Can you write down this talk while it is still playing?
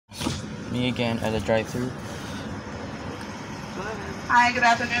Me again at the drive-thru. Hi, good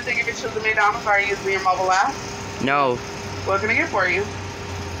afternoon. Thank you for choosing McDonald's. Are you using your mobile app? No. What can I get for you?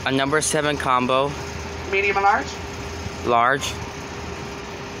 A number 7 combo. Medium and large? Large.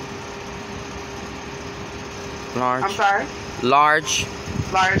 Large. I'm sorry? Large.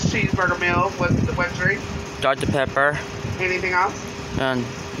 Large cheeseburger meal. What drink? Dr. Pepper. Anything else?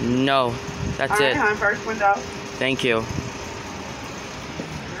 No. That's it. Alright, first window. Thank you.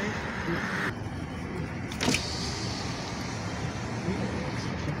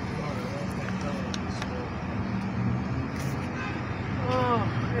 Oh,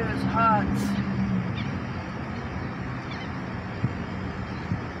 it is hot.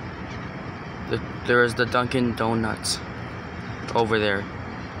 There is the Dunkin' Donuts over there.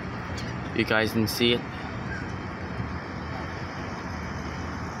 You guys can see it.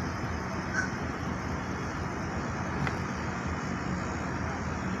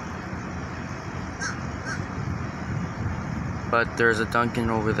 But there's a Dunkin'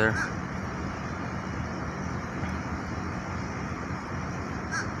 over there.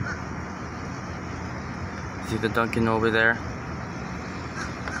 See the Dunkin' over there?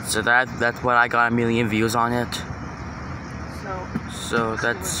 So that's what I got 1,000,000 views on it. So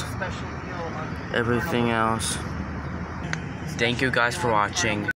that's everything else. Thank you guys for watching.